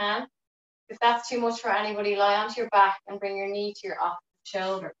if you can. If that's too much for anybody, lie onto your back and bring your knee to your opposite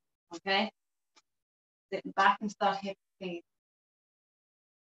shoulder. Okay. Sitting back into that hip, please.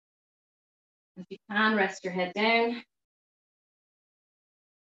 If you can, rest your head down.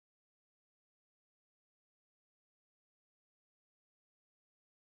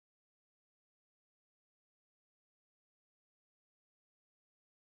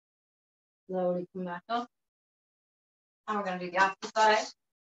 Slowly come back up. And we're going to do the opposite side.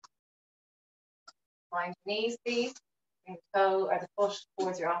 Find your knees, please. Bring the toe or the foot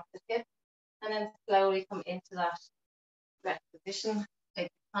towards your opposite hip. And then slowly come into that rest position. Take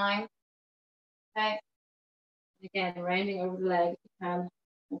your time. Okay. Again, rounding over the leg if you can.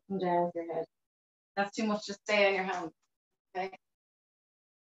 And come down with your head. That's too much, just stay on your hands. Okay.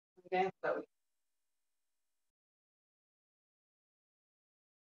 Again, slowly.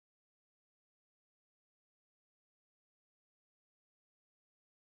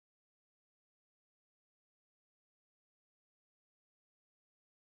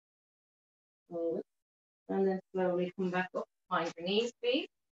 Slowly. And then slowly come back up. Find your knees, please.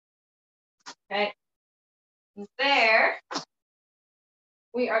 Okay. And there,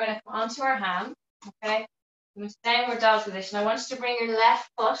 we are going to come onto our hands. Okay. Into downward dog position. I want you to bring your left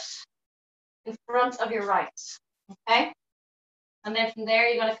foot in front of your right. Okay. And then from there,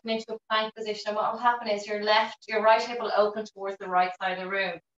 you're going to come into a plank position. And what will happen is your right hip will open towards the right side of the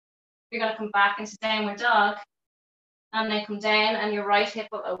room. You're going to come back into downward dog. And then come down and your right hip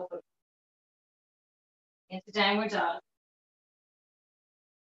will open. Into downward dog.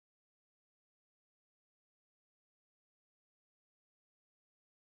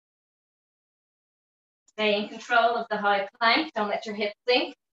 Stay in control of the high plank. Don't let your hips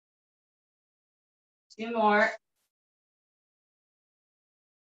sink. 2 more.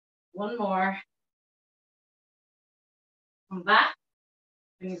 1 more. Come back.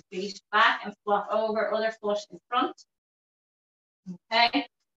 Bring your feet back and flop over, other foot in front. Okay.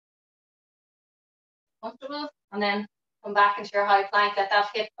 Comfortable. And then come back into your high plank. Let that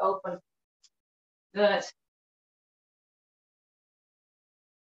hip open. Good.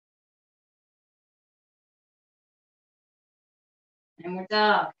 And we're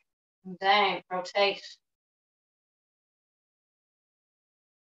dog. And down, rotate.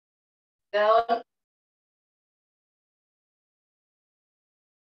 Go.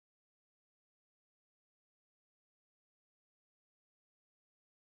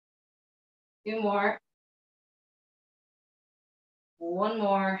 2 more. 1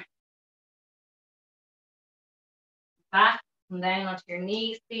 more. Back and down onto your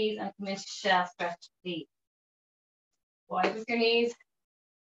knees, please, and come into shell stretch, please. Wide with your knees.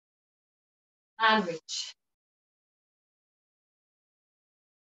 And reach.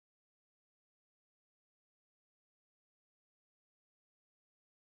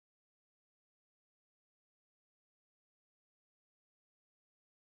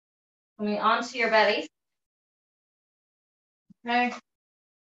 Coming onto your belly. Okay.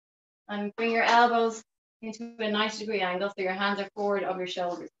 And bring your elbows into a 90-degree angle so your hands are forward of your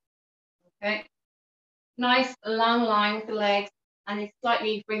shoulders. Okay. Nice long line with the legs, and you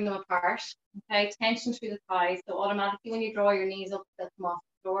slightly bring them apart. Okay. Tension through the thighs. So automatically when you draw your knees up, they'll come off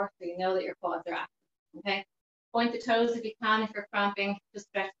the floor, so you know that your quads are active. Okay. Point the toes if you can. If you're cramping, just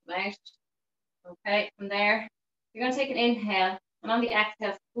stretch them out. Okay. From there, you're going to take an inhale, and on the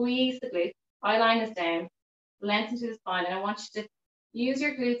exhale, squeeze the glutes. Eyeline is down. Lengthen to the spine, and I want you to use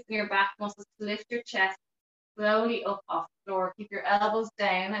your glutes and your back muscles to lift your chest slowly up off the floor. Keep your elbows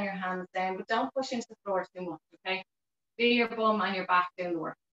down and your hands down, but don't push into the floor too much, okay? Feel your bum and your back doing the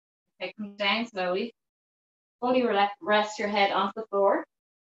work. Okay, come down slowly. Fully rest your head onto the floor.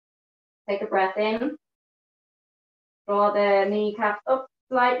 Take a breath in. Draw the kneecaps up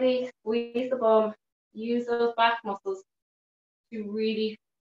slightly. Squeeze the bum. Use those back muscles to really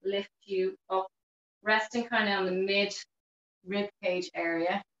lift you up. Resting kind of on the mid rib cage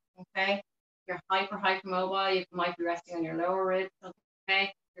area, okay? You're hypermobile, you might be resting on your lower ribs, okay?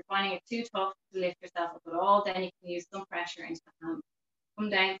 If you're finding it too tough to lift yourself up at all, then you can use some pressure into the hands.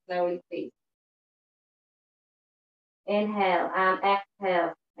 Come down slowly, please. Inhale and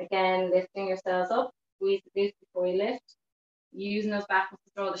exhale. Again, lifting yourselves up. Squeeze the glutes before you lift. Using those back muscles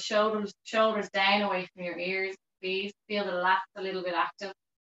to draw the shoulders down away from your ears. Please feel the lats a little bit active.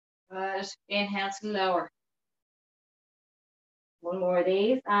 Good. Inhale to lower. 1 more of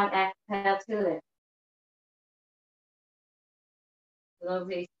these, and exhale to lift.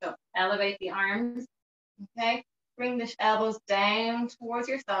 Lovely stuff. Elevate the arms, okay? Bring the elbows down towards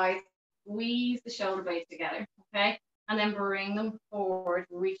your sides. Squeeze the shoulder blades together, okay? And then bring them forward,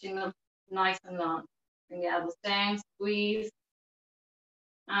 reaching them nice and long. Bring the elbows down, squeeze,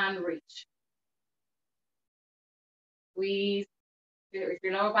 and reach. Squeeze. If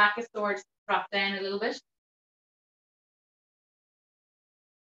your lower back is sore, just drop down a little bit.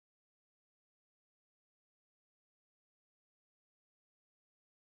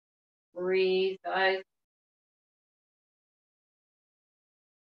 Breathe, guys.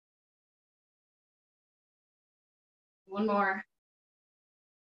 One more.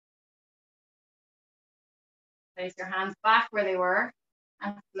 Place your hands back where they were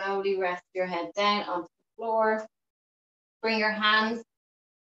and slowly rest your head down onto the floor. Bring your hands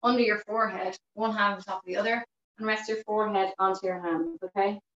under your forehead, one hand on top of the other, and rest your forehead onto your hands,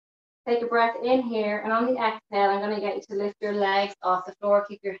 okay? Take a breath in here, and on the exhale, I'm going to get you to lift your legs off the floor,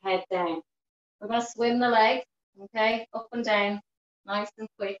 keep your head down. We're going to swim the legs, okay? Up and down, nice and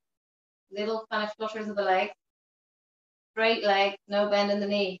quick. Little kind of flutters of the legs. Straight leg, no bend in the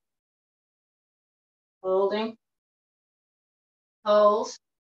knee. Holding. Hold.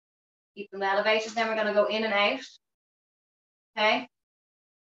 Keep them elevated, then we're going to go in and out. Okay?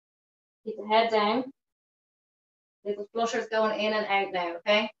 Keep the head down. Little flutters going in and out now,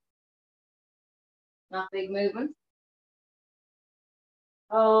 okay? Not big movements.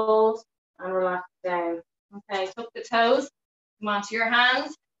 Hold and relax down. Okay, tuck the toes. Come onto your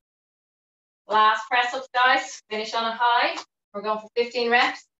hands. Last press ups, guys. Finish on a high. We're going for 15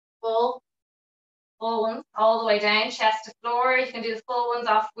 reps. Full ones all the way down, chest to floor. You can do the full ones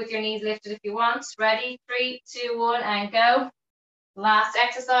off with your knees lifted if you want. Ready? 3, 2, 1, and go. Last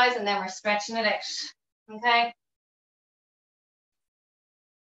exercise, and then we're stretching it out. Okay?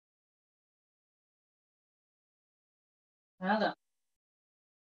 Well done.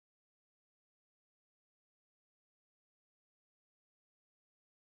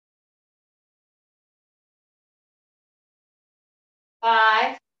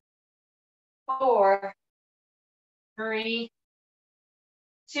 5, 4, 3,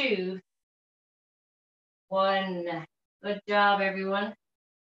 2, 1. Good job, everyone.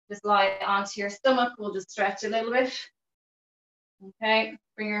 Just lie onto your stomach. We'll just stretch a little bit. Okay,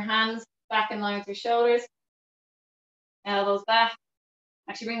 bring your hands back in line with your shoulders. Elbows back.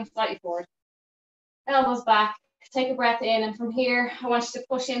 Actually, bring them slightly forward. Elbows back, Take a breath in, and from here, I want you to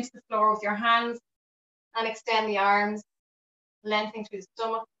push into the floor with your hands and extend the arms, lengthening through the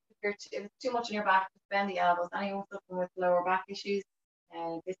stomach. If it's too much in your back, bend the elbows. Anyone suffering with lower back issues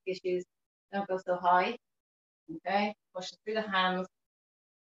and disc issues, don't go so high. Okay, pushing through the hands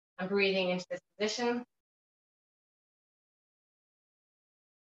and breathing into this position.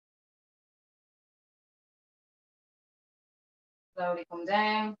 Slowly come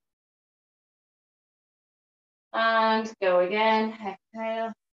down. And go again.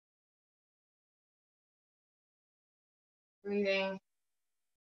 Exhale. Breathing.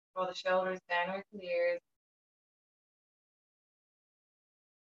 Draw the shoulders downwards to the ears.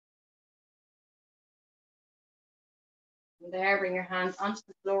 From there, bring your hands onto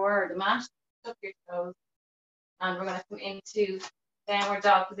the floor or the mat. Tuck your toes. And we're going to come into downward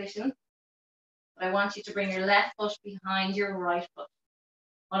dog position. But I want you to bring your left foot behind your right foot.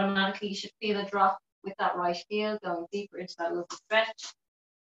 Automatically, you should feel a drop with that right heel, going deeper into that little stretch.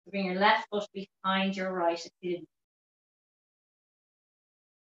 Bring your left foot behind your right heel.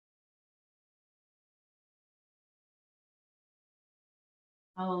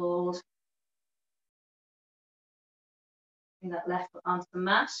 Hold. Bring that left foot onto the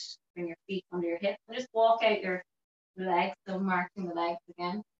mat. Bring your feet under your hips. And just walk out your legs, so marking the legs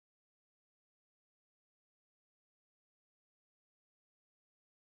again.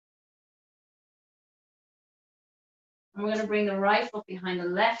 And we're going to bring the right foot behind the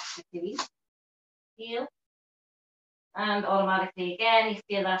left Achilles heel. And automatically again, you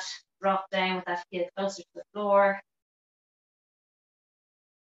feel that drop down with that heel closer to the floor.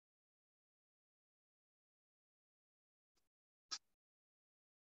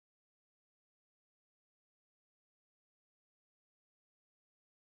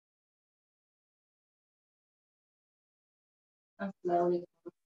 And slowly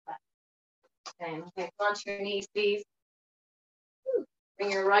back down. Okay, come onto your knees, please.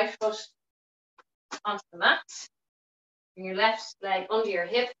 Bring your right foot onto the mat. Bring your left leg under your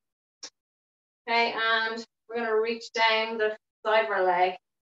hip. Okay, and we're going to reach down the side of our leg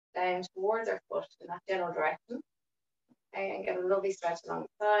down towards our foot in that general direction. Okay, and get a lovely stretch along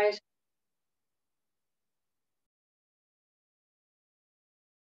the side.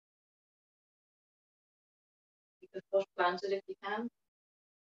 Keep the foot planted if you can.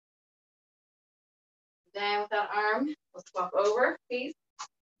 Down with that arm. We'll swap over, please.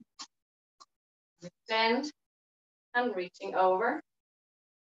 Extend and reaching over.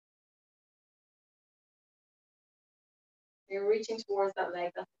 You're reaching towards that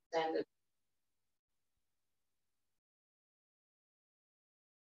leg that's extended.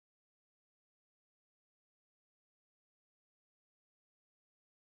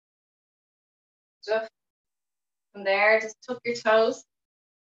 Just from there, just tuck your toes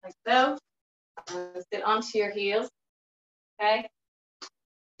like so. And sit onto your heels. Okay.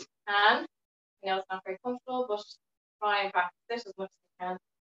 And I know it's not very comfortable, but try and practice it as much as you can.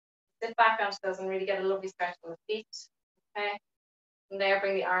 Sit back onto those and really get a lovely stretch on the feet. Okay. From there,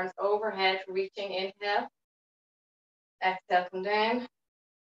 bring the arms overhead, reaching, inhale. Exhale, come down.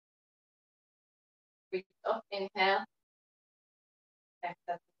 Reach up, inhale. Exhale,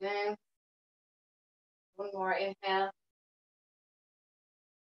 come down. One more, inhale.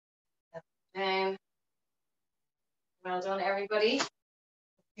 Exhale, come down. Well done, everybody. If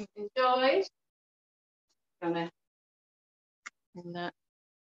you've enjoyed, I'm gonna